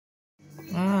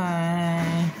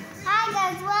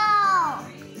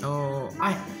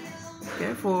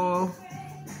Careful.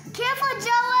 Careful,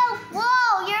 Joel.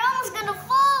 Whoa, you're almost gonna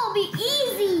fall. Be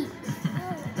easy.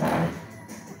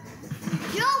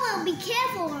 Joel, be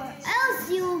careful or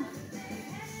else you...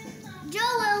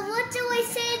 Joel, what do I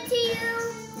say to you?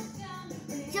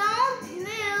 Don't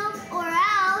move or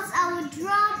else I will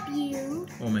drop you.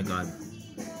 Oh my God.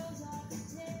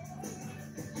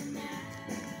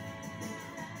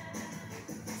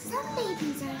 Some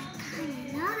babies are kind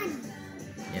of naughty.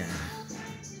 Yeah.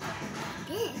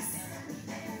 This.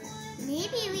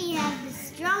 Maybe we have the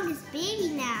strongest baby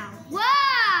now.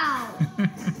 Wow!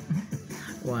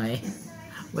 Why?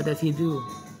 What does he do?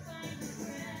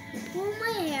 Pull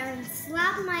my hair and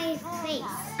slap my face.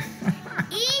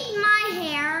 Eat my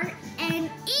hair and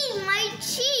eat my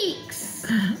cheeks.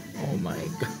 Oh my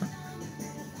God.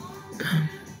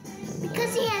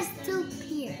 Because he has two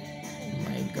here. Oh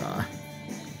my God.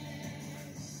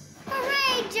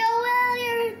 Hooray, Joel,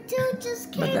 your tooth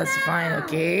just came out. But that's fine,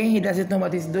 okay? He doesn't know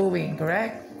what he's doing,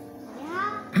 correct?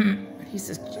 Yeah. He's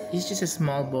just a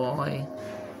small boy.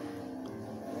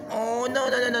 Oh no,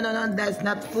 that's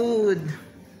not food.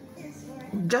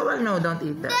 Joel, no, don't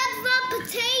eat that. That's not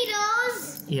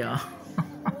potatoes. Yeah.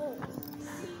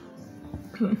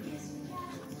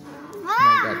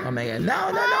 Ah. Oh my God.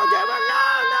 No, Joel,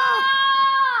 no.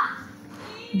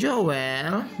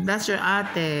 Joel, that's your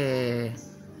ate.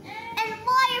 And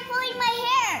boy, you're pulling my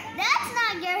hair. That's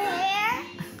not your hair.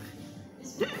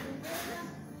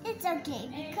 It's okay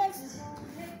because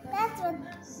that's what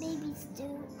babies do.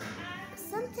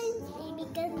 Sometimes baby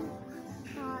gets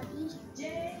naughty.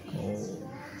 Oh.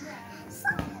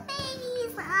 Some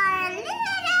babies are a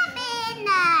little bit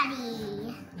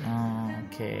naughty.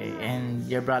 Okay, and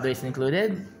your brother is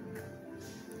included?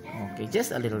 Okay,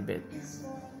 just a little bit.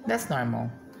 That's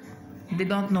normal. They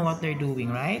don't know what they're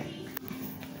doing, right?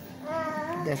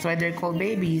 That's why they're called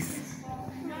babies.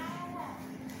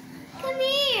 Come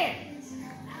here.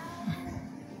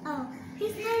 Oh,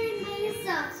 he's standing by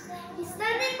himself. He's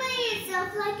standing by himself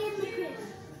like in the crib.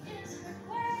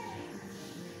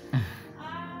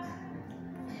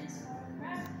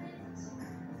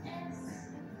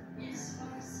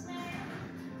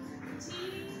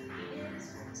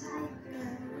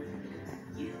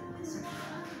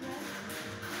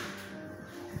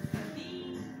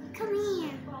 Come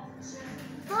here.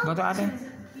 Go to ate.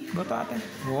 Go to ate.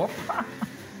 Whoop.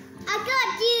 I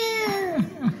got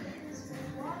you.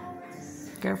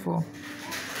 Careful.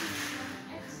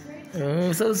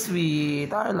 Oh, so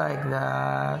sweet. I like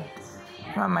that.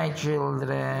 From my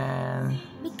children.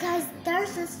 Because their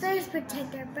sisters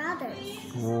protect their brothers.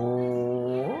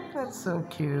 Oh, that's so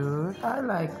cute. I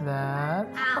like that.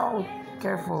 Ow. Oh,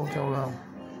 careful, Joel.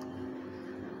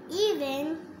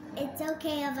 Even, it's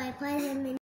okay if I put him in